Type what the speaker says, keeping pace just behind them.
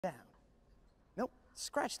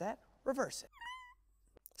Scratch that. Reverse it.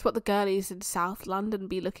 It's what the girlies in South London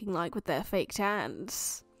be looking like with their fake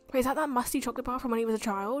tans. Wait, is that musty chocolate bar from when he was a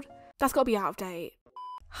child? That's gotta be out of date.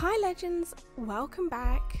 Hi legends, welcome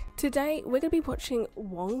back. Today we're gonna be watching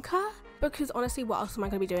Wonka, because honestly what else am I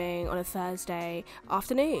gonna be doing on a Thursday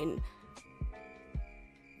afternoon?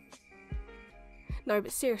 No,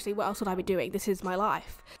 but seriously, what else would I be doing? This is my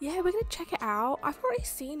life. Yeah, we're gonna check it out. I've not really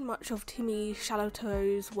seen much of Timmy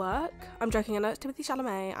Chalamet's work. I'm joking, I know it's Timothy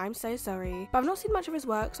Chalamet, I'm so sorry. But I've not seen much of his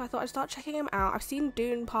work, so I thought I'd start checking him out. I've seen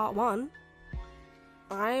Dune Part 1.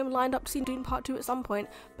 I'm lined up to see Dune Part 2 at some point,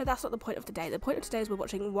 but that's not the point of today. The point of today is we're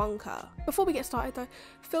watching Wonka. Before we get started though,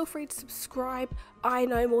 feel free to subscribe. I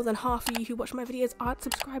know more than half of you who watch my videos aren't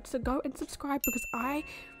subscribed, so go and subscribe because I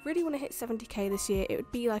really want to hit 70k this year. It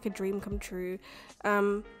would be like a dream come true.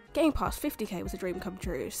 Getting past 50k was a dream come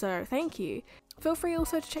true, so thank you. Feel free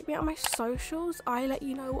also to check me out on my socials. I let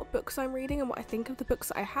you know what books I'm reading and what I think of the books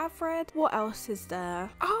that I have read. What else is there?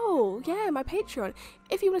 Oh, yeah, my Patreon.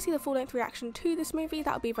 If you want to see the full-length reaction to this movie,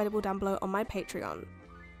 that'll be available down below on my Patreon.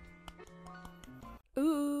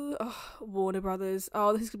 Ooh, oh, Warner Brothers.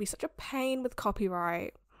 Oh, this is going to be such a pain with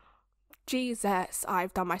copyright. Jesus,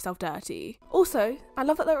 I've done myself dirty. Also, I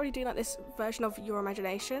love that they're already doing like this version of Your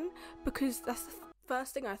Imagination, because that's the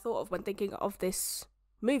first thing I thought of when thinking of this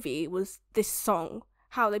movie was this song.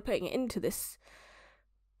 How are they putting it into this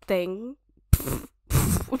thing?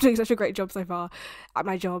 I'm doing such a great job so far at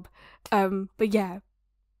my job. But yeah,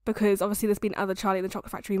 because obviously there's been other Charlie and the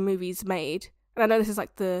Chocolate Factory movies made, and I know this is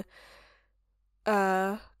like the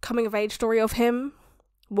coming of age story of him,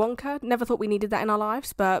 Wonka. Never thought we needed that in our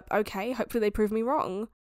lives, but okay, hopefully they prove me wrong.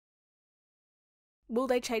 Will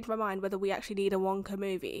they change my mind whether we actually need a Wonka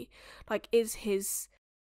movie? Like, is his...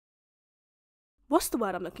 what's the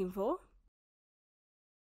word I'm looking for?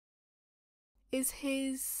 Is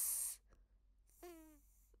his...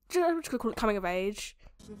 I'm just gonna call it coming of age.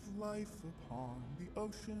 Of life upon the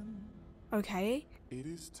ocean. Okay. It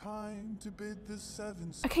is time to bid the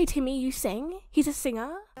seven. Okay, Timmy, you sing? He's a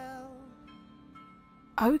singer?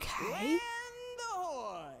 Okay.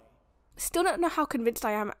 Still don't know how convinced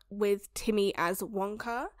I am with Timmy as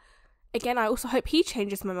Wonka. Again, I also hope he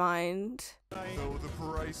changes my mind. Though the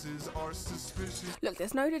prices are suspicious. Look,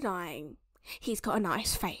 there's no denying. He's got a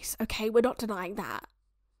nice face, okay? We're not denying that.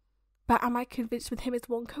 But am I convinced with him as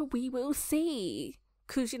Wonka? We will see.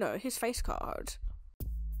 Because, you know, his face card.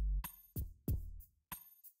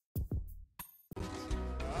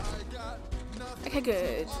 Okay,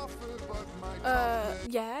 good.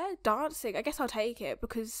 Yeah, dancing. I guess I'll take it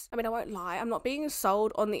because, I mean, I won't lie, I'm not being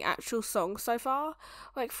sold on the actual song so far.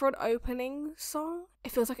 Like, for an opening song,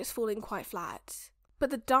 it feels like it's falling quite flat. But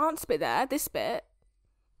the dance bit there, this bit,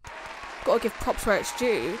 gotta give props where it's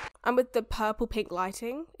due. And with the purple pink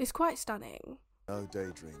lighting, it's quite stunning. No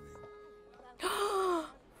daydreaming.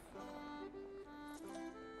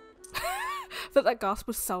 That gasp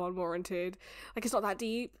was so unwarranted. Like, it's not that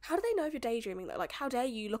deep. How do they know if you're daydreaming though? Like, how dare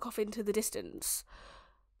you look off into the distance?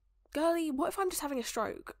 Girlie, what if I'm just having a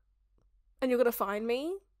stroke? And you're gonna find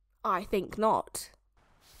me? I think not.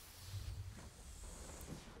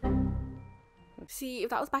 See, if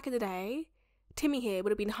that was back in the day, Timmy here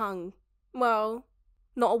would have been hung. Well,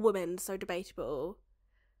 not a woman, so debatable.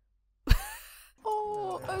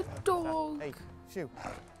 Oh, a dog. Hey, shoo.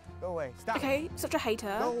 Go away. Stop. Okay, such a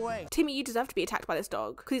hater. Go away. Timmy, you deserve to be attacked by this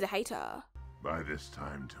dog, because he's a hater. By this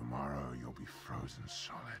time tomorrow, you'll be frozen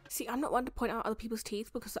solid. See, I'm not one to point out other people's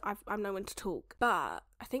teeth because I'm no one to talk. But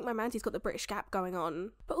I think my manty's got the British gap going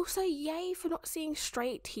on. But also, yay for not seeing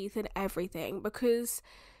straight teeth in everything, because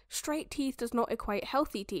straight teeth does not equate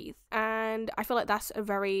healthy teeth. And I feel like that's a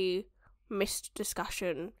very missed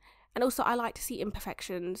discussion. And also, I like to see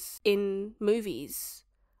imperfections in movies.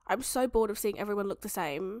 I'm so bored of seeing everyone look the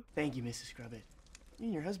same. Thank you, Mrs. Scrubbit. You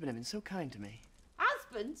and your husband have been so kind to me.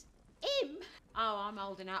 Husband? Him? Oh, I'm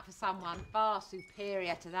holding out for someone far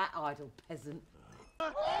superior to that idle peasant.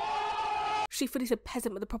 She fully said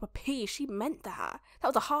peasant with a proper P. She meant that. That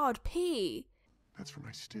was a hard P. That's for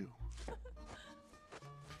my stew.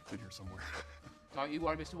 It's in here somewhere. Don't you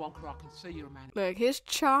worry, Mr. Wonka, I can see you're a man. Look, his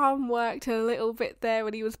charm worked a little bit there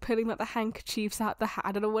when he was pulling like the handkerchiefs out the hat.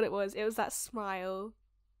 I don't know what it was. It was that smile.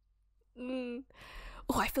 Oh,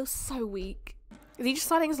 I feel so weak. Is he just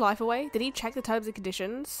signing his life away? Did he check the terms and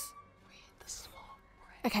conditions?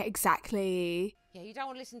 Okay, exactly. Yeah, you don't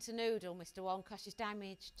want to listen to Noodle, Mr. Wonka, she's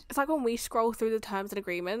damaged. It's like when we scroll through the terms and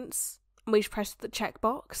agreements and we just press the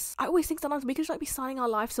checkbox. I always think sometimes we could just like be signing our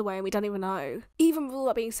lives away and we don't even know. Even with all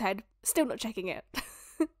that being said, still not checking it.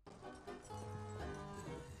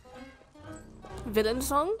 Villain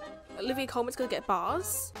song? Olivia Colman's gonna get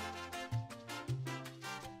bars.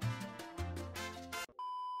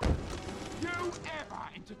 ever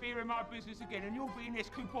interfere in my business again and you'll be in this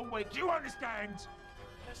coop all week. Do you understand?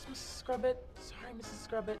 Yes, Mrs. Scrubbit. Sorry, Mrs.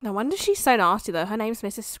 Scrubbit. No wonder she's so nasty though. Her name's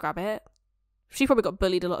Mrs. Scrubbit. She probably got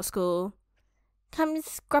bullied a lot at school. Come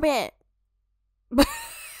scrub it.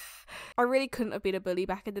 I really couldn't have been a bully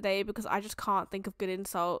back in the day because I just can't think of good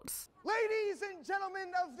insults. Ladies and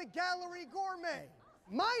gentlemen of the Gallery Gourmet,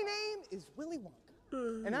 my name is Willy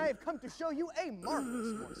Wonka, and I have come to show you a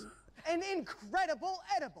marvelous morsel, an incredible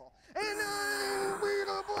edible, an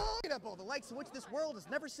unbeatable edible, the likes of which this world has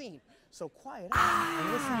never seen. So quiet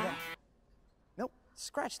and listen to that. Nope,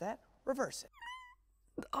 scratch that, reverse it.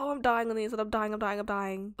 Oh, I'm dying on the inside. I'm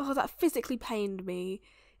dying. Oh, that physically pained me.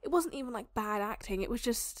 It wasn't even like bad acting. It was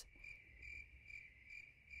just...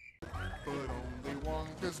 But only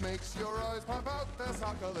Wonka's makes your eyes pop out their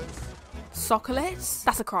socklets. Socklets?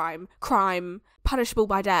 That's a crime. Crime. Punishable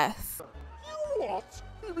by death. You what?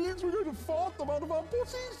 He means we're going to fart them out of our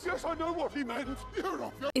pussies? Yes, I know what he meant. You're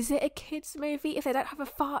off your... Is it a kids' movie if they don't have a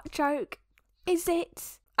fart joke? Is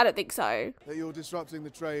it? I don't think so. That you're disrupting the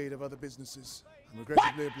trade of other businesses. I'm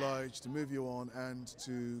regrettably obliged to move you on and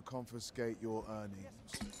to confiscate your earnings.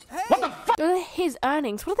 Hey! What the fuck? They're his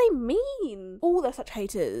earnings. What do they mean? Oh, they're such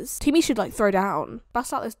haters. Timmy should like throw down.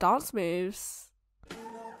 Bust out those dance moves.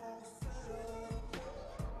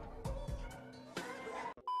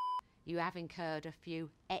 You have incurred a few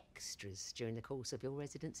extras during the course of your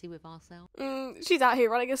residency with ourselves. She's out here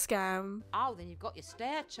running a scam. Oh, then you've got your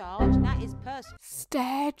stair charge, and that is personal.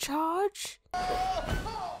 Stair charge?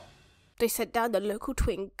 They sent down the local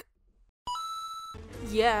twink.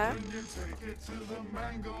 Yeah.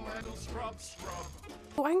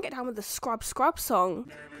 Oh, I can get down with the scrub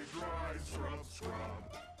song.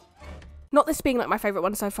 Not this being like my favourite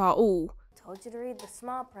one so far. Ooh. Told you to read the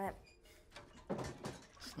small print.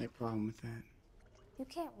 Slight problem with that. You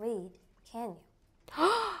can't read, can you?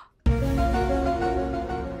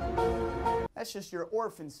 That's just your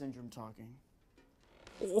orphan syndrome talking.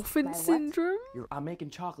 Orphan syndrome? I'm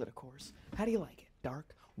making chocolate, of course. How do you like it?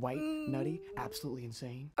 Dark, white, nutty, absolutely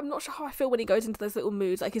insane? I'm not sure how I feel when he goes into those little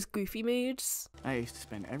moods, like his goofy moods. I used to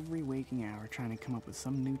spend every waking hour trying to come up with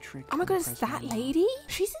some new trick. Oh my god, is that lady?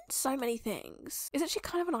 She's in so many things. Isn't she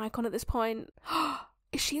kind of an icon at this point?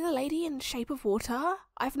 Is she the lady in Shape of Water?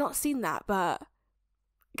 I've not seen that, but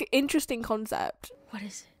interesting concept. What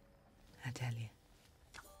is it? I tell you.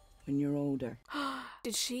 When you're older.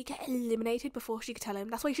 Did she get eliminated before she could tell him?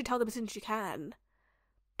 That's why you should tell them as soon as you can.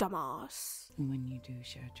 Dumbass. And when you do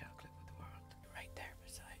share chocolate with the world, right there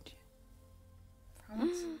beside you.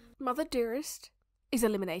 Promise? Mother Dearest is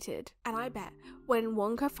eliminated. And I bet when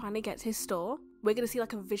Wonka finally gets his store, we're going to see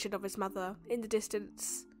like a vision of his mother in the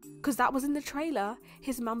distance. Because that was in the trailer.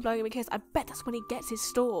 His mum blowing him a kiss. I bet that's when he gets his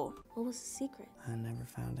store. What was the secret? I never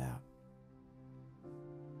found out.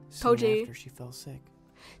 Told Soon you. After she fell sick.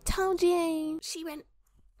 Told you. She went...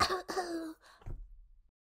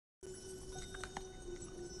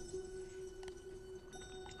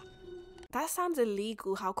 That sounds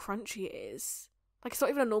illegal how crunchy it is. Like, it's not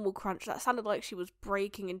even a normal crunch. That sounded like she was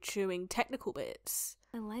breaking and chewing technical bits.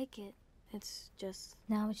 I like it. It's just...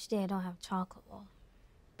 Now each day I don't have chocolate will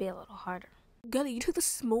be a little harder. Girlie, you took the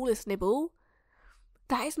smallest nibble.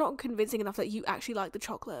 That is not convincing enough that you actually like the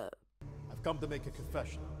chocolate. I've come to make a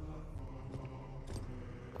confession.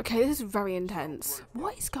 Okay, this is very intense.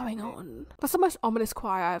 What is going on? That's the most ominous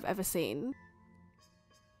choir I've ever seen.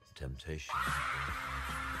 Temptation.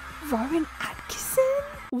 Rowan Atkinson?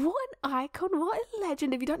 What an icon, what a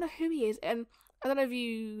legend. If you don't know who he is, and I don't know if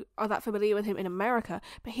you are that familiar with him in America,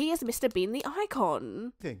 but he is Mr. Bean the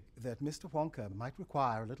Icon. I think that Mr. Wonka might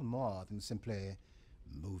require a little more than simply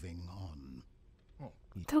moving on.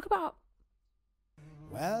 Talk about...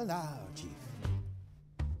 Well now, Chief.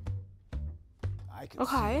 I can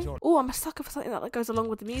Okay. Oh, I'm a sucker for something that goes along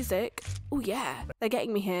with the music. Oh yeah, they're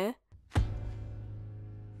getting me here.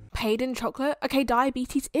 Paid in chocolate? Okay,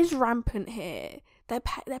 diabetes is rampant here. Their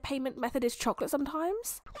payment method is chocolate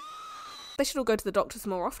sometimes. They should all go to the doctors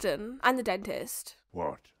more often. And the dentist.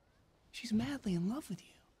 What? She's madly in love with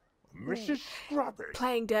you. Mrs. Scrubbit.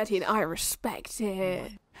 Playing dirty and I respect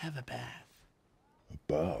it. Have a bath. A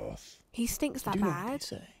bath? He stinks that You know what bad. they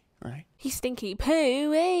say, right? He's stinky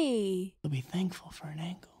poo-wee. You'll be thankful for an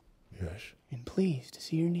ankle. Yes. And pleased to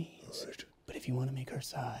see your knees. Right. But if you want to make her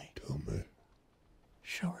sigh, Tell me.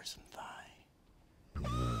 show her some thigh.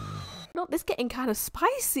 Not this getting kind of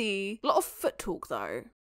spicy. A lot of foot talk though.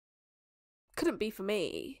 Couldn't be for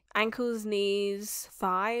me. Ankles, knees,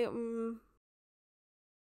 thigh.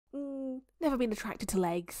 Never been attracted to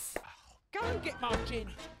legs. Go and get my gin.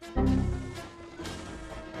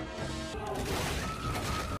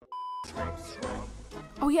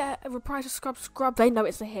 Oh yeah, a reprise of Scrub. They know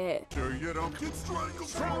it's a hit.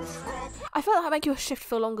 I feel like that make your shift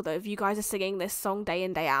feel longer though if you guys are singing this song day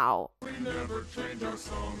in, day out.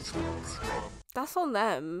 That's on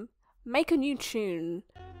them. Make a new tune.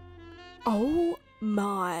 Oh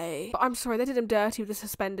my. But I'm sorry, they did him dirty with the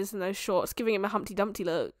suspenders and those shorts, giving him a Humpty Dumpty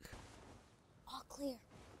look. All clear.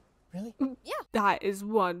 Really? Yeah. That is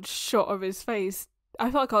one shot of his face. I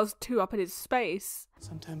felt like I was too up in his space.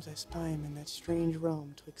 Sometimes I spy him in that strange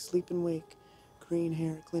realm twixt sleep and wake, green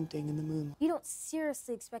hair glinting in the moonlight. You don't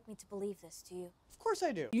seriously expect me to believe this, do you? Of course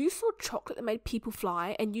I do. You saw chocolate that made people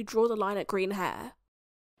fly and you draw the line at green hair.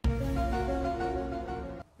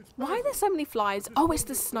 Why are there so many flies? Oh, it's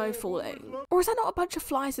the snow falling. Or is that not a bunch of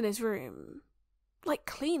flies in his room? Like,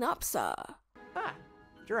 clean up, sir. Ah,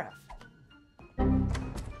 giraffe.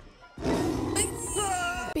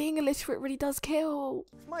 Being illiterate really does kill.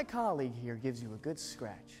 If my colleague here gives you a good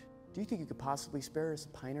scratch, do you think you could possibly spare us a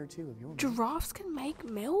pint or two of your milk? Giraffes can make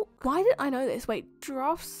milk? Why didn't I know this? Wait,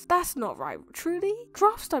 giraffes? That's not right. Truly?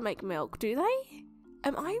 Giraffes don't make milk, do they?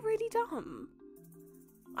 Am I really dumb?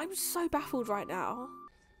 I'm so baffled right now.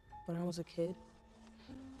 When I was a kid,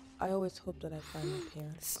 I always hoped that I'd find my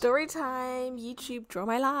parents. Story time, YouTube, draw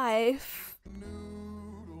my life.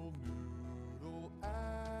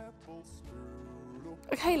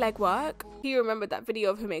 Okay, legwork. He remembered that video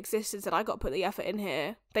of him existed and I got to put the effort in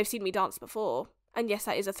here. They've seen me dance before. And yes,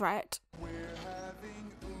 that is a threat.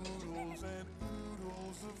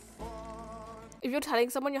 If you're telling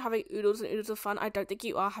someone you're having oodles and oodles of fun, I don't think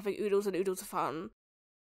you are having oodles and oodles of fun.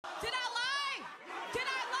 Did I lie? Did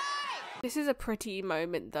I lie? This is a pretty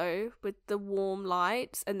moment though, with the warm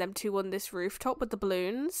lights and them two on this rooftop with the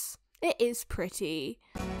balloons. It is pretty.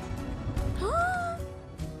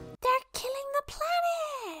 They're killing the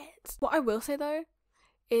planet! What I will say though,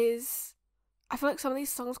 is I feel like some of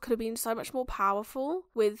these songs could have been so much more powerful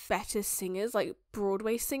with better singers, like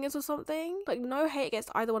Broadway singers or something. Like, no hate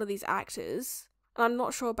against either one of these actors. And I'm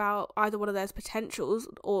not sure about either one of theirs potentials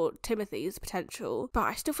or Timothy's potential, but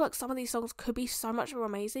I still feel like some of these songs could be so much more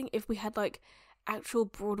amazing if we had like actual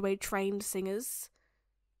Broadway trained singers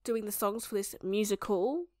doing the songs for this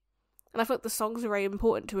musical. And I feel like the songs are very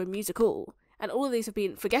important to a musical, and all of these have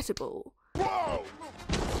been forgettable. Whoa!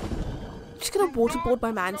 Just gonna waterboard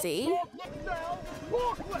my manzy.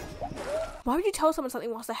 Why would you tell someone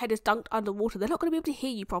something whilst their head is dunked underwater? They're not gonna be able to hear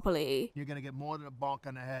you properly. You're gonna get more than a bonk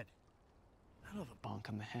on the head. I love a bonk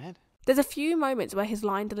on the head. There's a few moments where his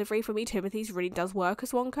line delivery for me, Timothy's, really does work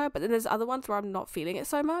as Wonka, but then there's other ones where I'm not feeling it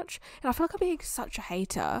so much, and I feel like I'm being such a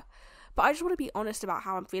hater. But I just want to be honest about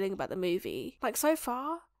how I'm feeling about the movie. Like, so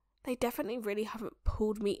far, they definitely really haven't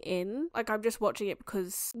pulled me in. Like, I'm just watching it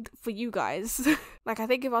because, for you guys. Like, I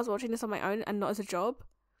think if I was watching this on my own and not as a job,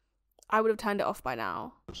 I would have turned it off by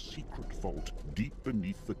now. A secret vault deep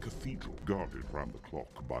beneath the cathedral, guarded round the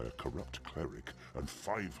clock by a corrupt cleric and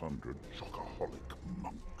 500 chocoholic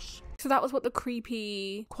monks. So that was what the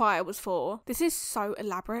creepy choir was for. This is so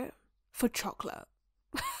elaborate for chocolate.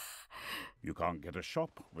 You can't get a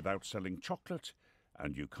shop without selling chocolate,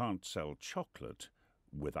 and you can't sell chocolate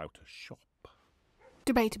without a shop.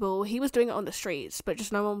 Debatable. He was doing it on the streets, but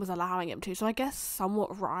just no one was allowing him to, so I guess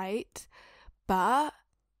somewhat right. But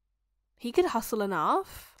he could hustle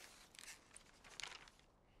enough.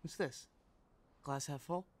 What's this? Glass half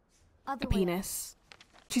full? A penis.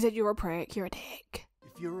 She said, you're a prick, you're a dick.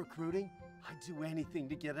 If you're recruiting, I'd do anything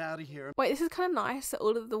to get out of here. Wait, this is kind of nice that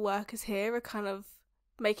all of the workers here are kind of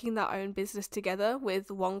making their own business together with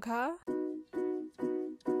Wonka.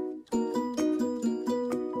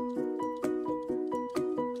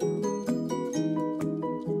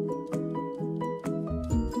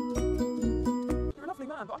 You're a lovely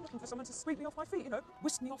man, but I'm looking for someone to sweep me off my feet, you know,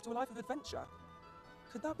 whisk me off to a life of adventure.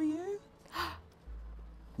 Could that be you?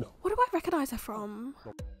 No. What do I recognise her from?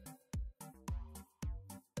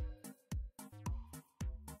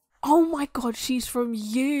 Oh my god, she's from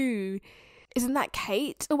You. Isn't that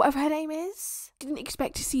Kate, or whatever her name is? Didn't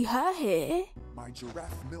expect to see her here. My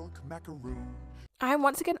giraffe milk macaroon. I am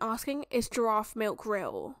once again asking, is giraffe milk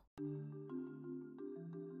real?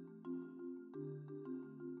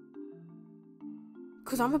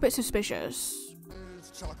 Because I'm a bit suspicious.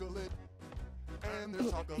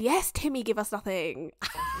 Yes, Timmy, give us nothing.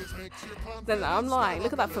 Then I'm lying.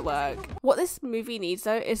 Look at that footwork. What this movie needs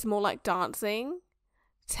though is more like dancing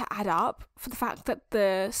to add up for the fact that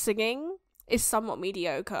the singing is somewhat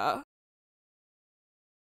mediocre.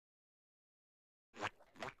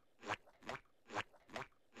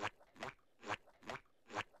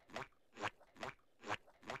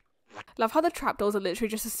 Love how the trapdoors are literally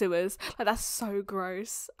just the sewers. Like, that's so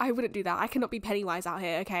gross. I wouldn't do that. I cannot be Pennywise out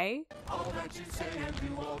here, okay?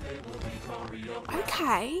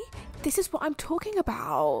 Okay, this is what I'm talking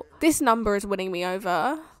about. This number is winning me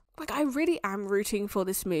over. Like, I really am rooting for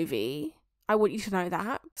this movie. I want you to know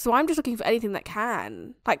that. So I'm just looking for anything that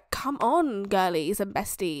can. Like, come on, girlies and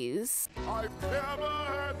besties. I've never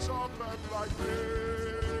had something like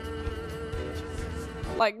this.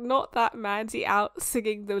 Like, not that Mandy out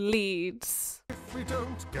singing the leads. If we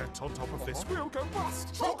don't get on top of this, we'll go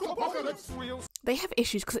bust. Chocopocalypse wheels. They have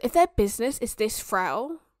issues because if their business is this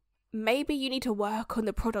frail, maybe you need to work on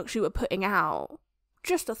the products you are putting out.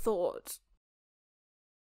 Just a thought.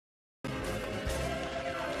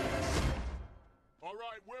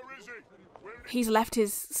 Alright, where is he? He's left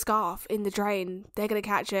his scarf in the drain. They're gonna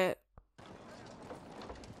catch it.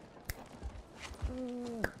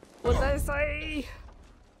 What did I say?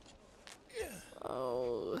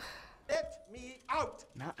 Oh. Let me out!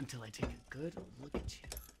 Not until I take a good look at you.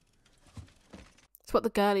 It's what the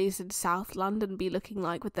girlies in South London be looking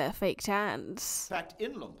like with their fake tans. In fact,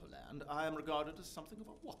 in Lumberland, I am regarded as something of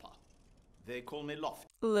a whopper. They call me Loft.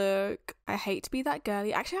 Look, I hate to be that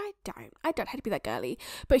girly. Actually, I don't hate to be that girly.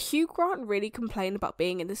 But Hugh Grant really complained about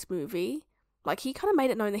being in this movie. Like, he kind of made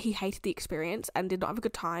it known that he hated the experience and did not have a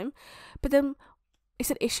good time. But then, it's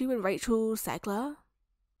an issue when Rachel Zegler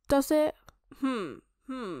does it.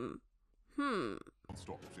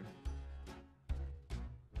 Stop.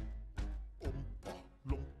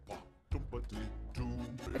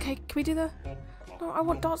 Okay, can we do the... No, I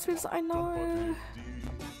want dance moves that I know.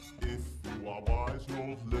 If you are wise,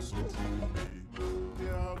 you'll listen to me.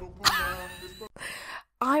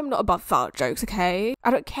 I'm not above fart jokes, okay?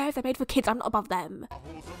 I don't care if they're made for kids, I'm not above them.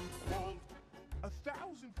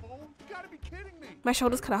 1,000-fold? You gotta be kidding me. My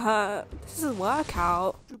shoulders kind of hurt. This is a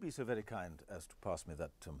workout. Would you be so very kind as to pass me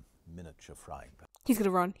that miniature frying pan? He's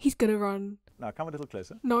gonna run. He's gonna run. Now, come a little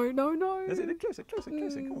closer. No, no, no. Is it closer? Come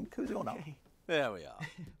on, cozy on up. There we are.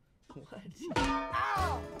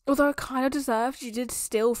 Although I kind of deserved you did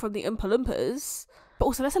steal from the Oompa Loompas. But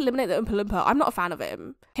also, let's eliminate the Oompa Loompa. I'm not a fan of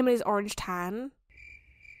him. Him and his orange tan.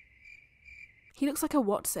 He looks like a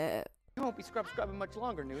what's it. You won't be scrubbing much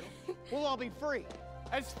longer, Noodle. We'll all be free.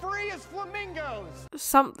 As free as flamingos!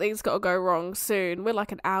 Something's got to go wrong soon. We're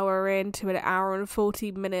like an hour into an hour and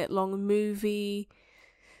 40-minute long movie.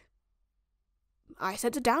 I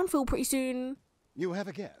sense a downfall pretty soon. You have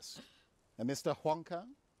a guess. A Mr. Wonka?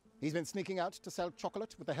 He's been sneaking out to sell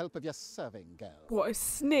chocolate with the help of your serving girl. What a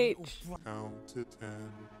snitch. Count to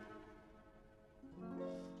 10.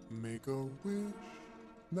 Make a wish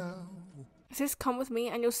now. Is this Come With Me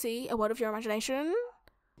and You'll See a World of Your Imagination?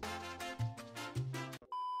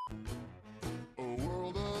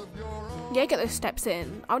 Yeah, get those steps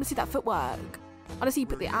in. I want to see that footwork. I want to see you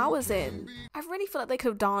put the hours in. I really feel like they could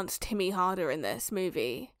have danced Timmy harder in this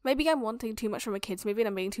movie. Maybe I'm wanting too much from a kids movie and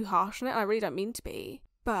I'm being too harsh on it, and I really don't mean to be.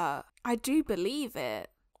 But I do believe it.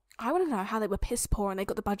 I want to know how they were piss poor and they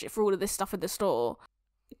got the budget for all of this stuff in the store.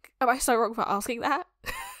 Am I so wrong for asking that?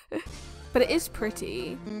 But it is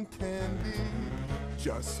pretty. Candy,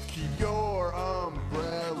 just keep your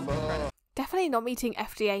umbrella. Definitely not meeting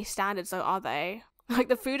FDA standards though, are they? Like,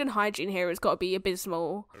 the food and hygiene here has got to be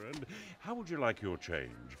abysmal. And how would you like your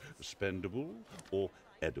change? Spendable or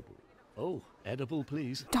edible? Oh, edible,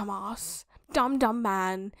 please. Dumbass. Dumb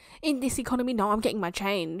man. In this economy, no, I'm getting my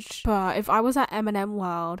change. But if I was at M&M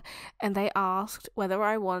World and they asked whether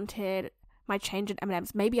I wanted my change in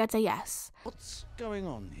M&M's, maybe I'd say yes. What's going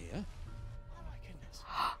on here? Oh my goodness.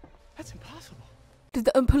 That's impossible. Did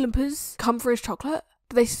the Oompa Loompas come for his chocolate?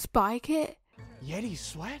 Did they spike it? Yeti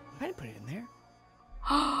sweat? I didn't put it in there.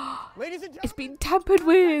 Ladies and It's been tampered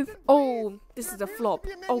with. Oh, this is a flop.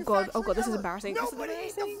 Oh god, this is embarrassing. Nobody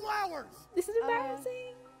eat the flowers! This is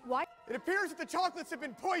embarrassing. What? It appears that the chocolates have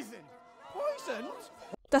been poisoned. Poisoned?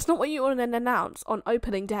 That's not what you want to then announce on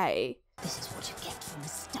opening day. This is what you get for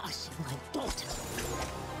mustaching my daughter.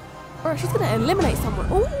 Or she's gonna eliminate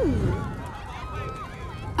someone. Ooh.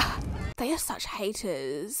 They are such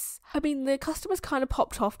haters. I mean, the customers kind of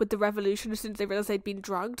popped off with the revolution as soon as they realised they'd been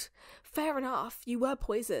drugged. Fair enough, you were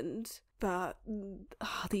poisoned. But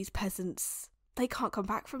these peasants, they can't come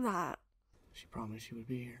back from that. She promised she would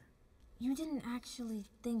be here. You didn't actually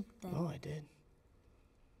think that... Oh, I did.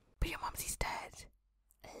 But your mumsy's dead.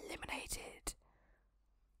 Eliminated.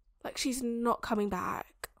 Like, she's not coming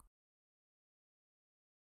back.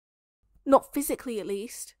 Not physically, at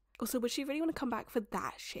least. Also, would she really want to come back for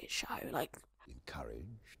that shit show? Like...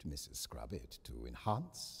 Encouraged Mrs. Scrubbit to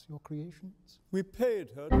enhance your creations? We paid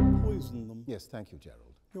her to poison them. Yes, thank you,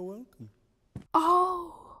 Gerald. You're welcome.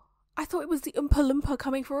 Oh, I thought it was the Oompa Loompa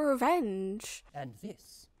coming for revenge. And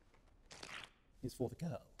this is for the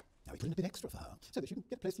girl. Now, it wouldn't have been extra for her, so that she can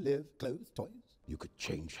get a place to live, clothes, toys. You could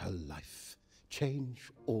change her life.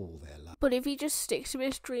 Change all their lives. But if he just sticks to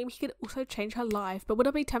his dream, he could also change her life. But would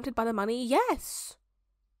I be tempted by the money? Yes.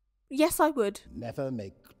 Yes, I would. Never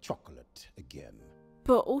make chocolate again.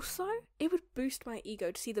 But also, it would boost my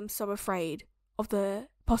ego to see them so afraid of the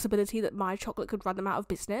possibility that my chocolate could run them out of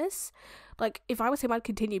business. Like, if I was him, I'd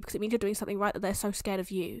continue because it means you're doing something right that they're so scared of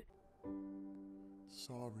you.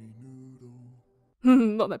 Sorry, Noodle.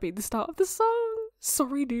 Not that being the start of the song.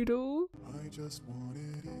 Sorry, Noodle. I just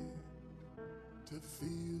wanted it to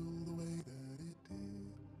feel the way that it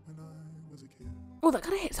did when I was a kid. Oh, that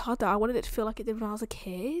kind of hits hard though. I wanted it to feel like it did when I was a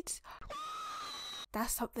kid.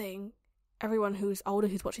 That's something everyone who's older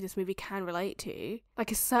who's watching this movie can relate to.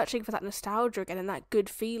 Like, is searching for that nostalgia again and that good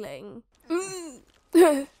feeling.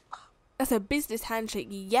 That's a business handshake,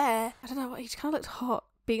 yeah. I don't know, he kind of looked hot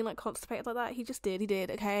being like constipated like that. He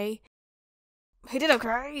did, okay? He did,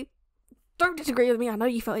 okay? Don't disagree with me, I know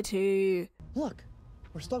you felt it too. Look,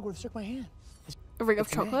 where Slugworth shook my hand. A ring of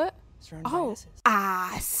chocolate? Oh, asses.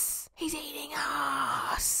 ass. He's eating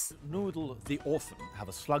ass. Noodle the orphan have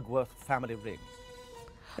a Slugworth family ring.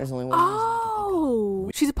 There's only one. Oh,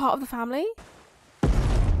 she's a part of the family?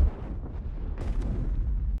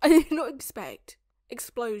 I did not expect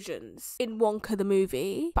explosions in Wonka the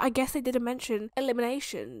movie, but I guess they didn't mention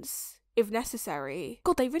eliminations if necessary.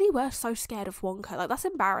 God, they really were so scared of Wonka. Like, that's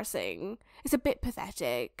embarrassing. It's a bit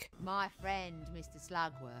pathetic. My friend, Mr.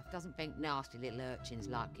 Slugworth, doesn't think nasty little urchins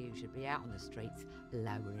like you should be out on the streets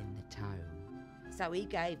lowering the tone. So he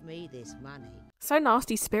gave me this money. So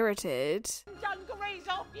nasty spirited. Dungarees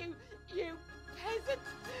off, you peasant!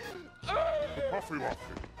 Puffy Waffy.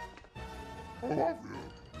 I love you.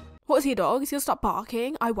 What is he, a dog? Is he gonna stop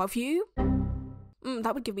barking? I love you?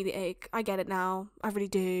 That would give me the ick. I get it now. I really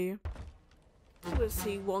do. Let's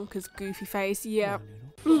see Wonka's goofy face. Yeah.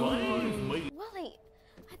 Wally,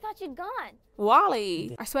 I thought you'd gone.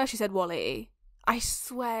 Wally. I swear she said Wally. I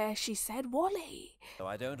swear she said Wally. So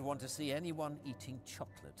I don't want to see anyone eating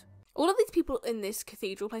chocolate. All of these people in this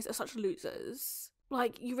cathedral place are such losers.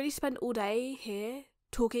 Like, you really spend all day here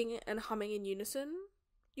talking and humming in unison?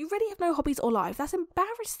 You really have no hobbies or life. That's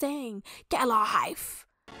embarrassing. Get a life.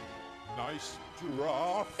 Nice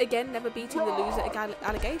giraffe. Again, never beating the loser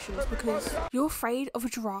allegations because you're afraid of a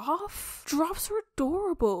giraffe? Giraffes are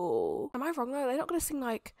adorable. Am I wrong though? They're not going to sing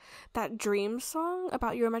like that dream song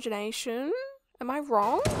about your imagination? Am I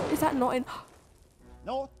wrong? Is that not in...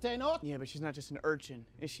 No, they not. Yeah, but she's not just an urchin,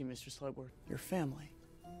 is she, Mr. Slugworth? Your family.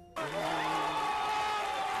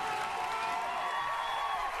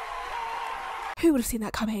 Who would have seen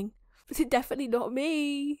that coming? Was it definitely not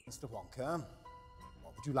me? Mr. Wonka,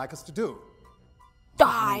 what would you like us to do?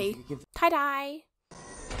 Die. Tie-dye.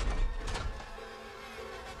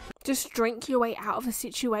 Just drink your way out of the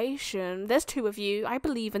situation. There's two of you. I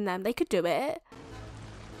believe in them. They could do it.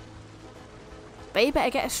 They better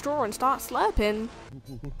get a straw and start slurping.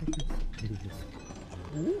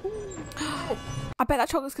 I bet that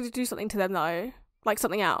chocolate's going to do something to them though. Like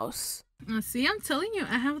something else. See, I'm telling you,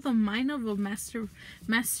 I have the mind of a master.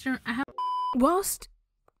 Whilst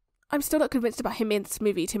I'm still not convinced about him in this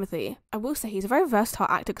movie, Timothy, I will say he's a very versatile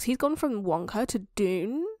actor because he's gone from Wonka to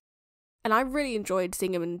Dune. And I really enjoyed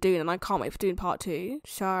seeing him in Dune and I can't wait for Dune Part 2.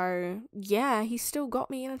 So, yeah, he's still got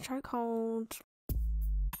me in a chokehold.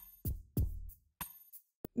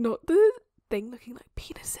 Not the thing looking like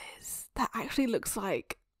penises. That actually looks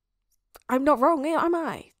like... I'm not wrong, am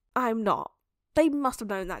I? I'm not. They must have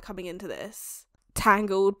known that coming into this.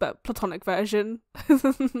 Tangled, but platonic version.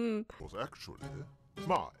 Was actually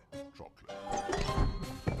my chocolate.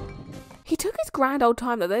 He took his grand old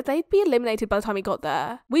time though. They'd be eliminated by the time he got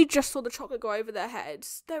there. We just saw the chocolate go over their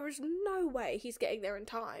heads. There is no way he's getting there in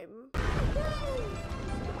time.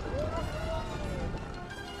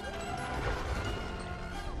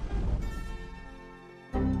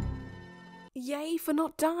 Yay for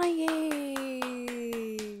not dying.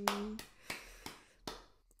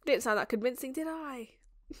 Didn't sound that convincing, did I?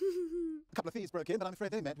 A couple of thieves broke in, but I'm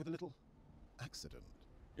afraid they met with a little accident.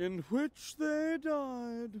 In which they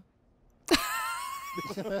died.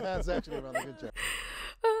 That's actually a rather good joke.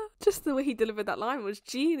 Just the way he delivered that line was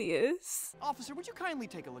genius. Officer, would you kindly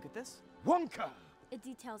take a look at this? Wonka! It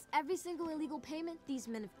details every single illegal payment these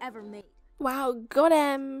men have ever made. Wow, got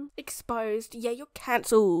him. Exposed. Yeah, you're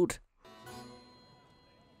cancelled.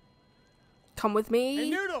 Come with me. Hey,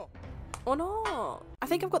 Noodle! Or not. I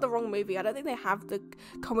think I've got the wrong movie. I don't think they have the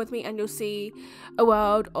Come With Me and You'll See a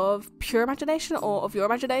World of Pure Imagination or of Your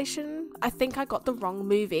Imagination. I think I got the wrong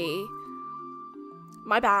movie.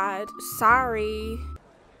 My bad. Sorry.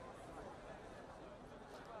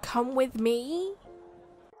 Come with me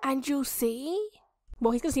and you'll see.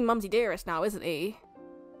 Well, he's gonna see Mumsy Dearest now, isn't he?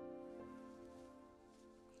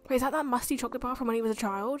 Wait, is that musty chocolate bar from when he was a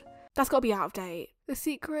child? That's gotta be out of date. The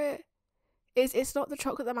secret is it's not the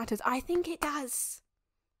chocolate that matters. I think it does.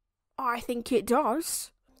 I think it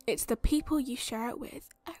does. It's the people you share it with.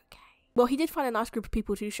 Okay. Well, he did find a nice group of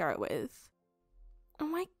people to share it with. Oh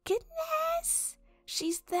my goodness.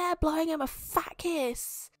 She's there blowing him a fat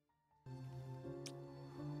kiss.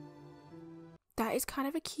 That is kind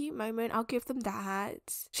of a cute moment. I'll give them that.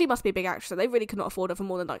 She must be a big actress. They really could not afford her for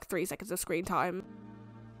more than like 3 seconds of screen time.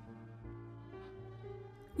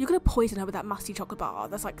 You're gonna poison her with that musty chocolate bar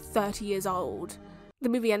that's like 30 years old. The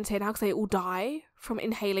movie ends here now because they all die from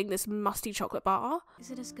inhaling this musty chocolate bar. Is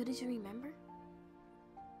it as good as you remember?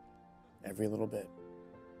 Every little bit.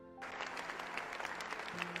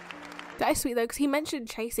 That is sweet though, because he mentioned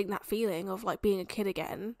chasing that feeling of like being a kid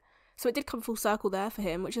again. So it did come full circle there for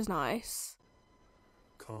him, which is nice.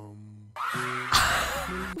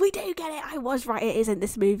 We do get it. I was right. It is in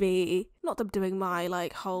this movie. Not them doing my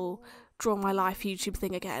like whole draw my life YouTube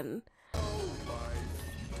thing again.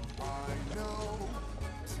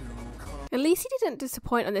 At least he didn't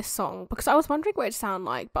disappoint on this song, because I was wondering what it'd sound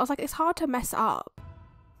like, but I was like, it's hard to mess up.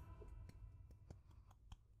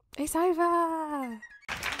 It's over.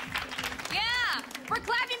 Yeah, we're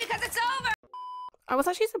clapping because it's over. I was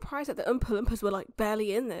actually surprised that the Oompa Loompas were like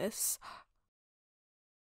barely in this.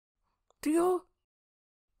 Don't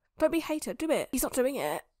be a hater, do it. He's not doing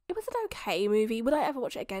it. It was an okay movie. Would I ever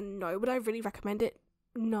watch it again? No. Would I really recommend it?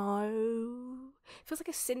 No. It feels like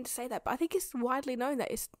a sin to say that, but I think it's widely known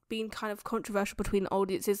that it's been kind of controversial between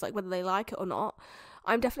audiences, like whether they like it or not.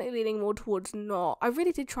 I'm definitely leaning more towards not. I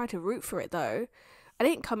really did try to root for it though. I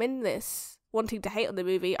didn't come in this wanting to hate on the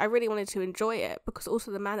movie. I really wanted to enjoy it, because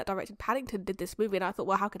also the man that directed Paddington did this movie, and I thought,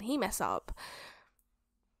 well, how can he mess up?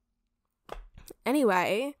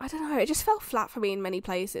 Anyway, I don't know, it just fell flat for me in many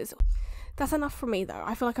places. That's enough for me though.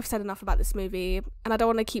 I feel like I've said enough about this movie, and I don't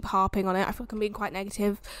want to keep harping on it. I feel like I'm being quite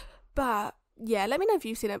negative. But yeah, let me know if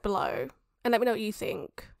you've seen it below, and let me know what you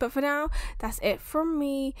think. But for now, that's it from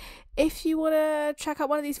me. If you want to check out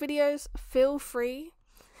one of these videos, feel free.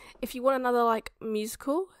 If you want another like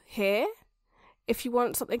musical, here. If you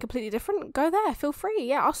want something completely different, go there. Feel free.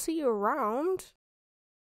 Yeah, I'll see you around.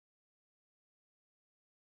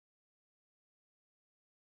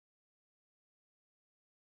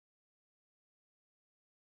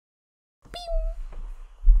 Pew!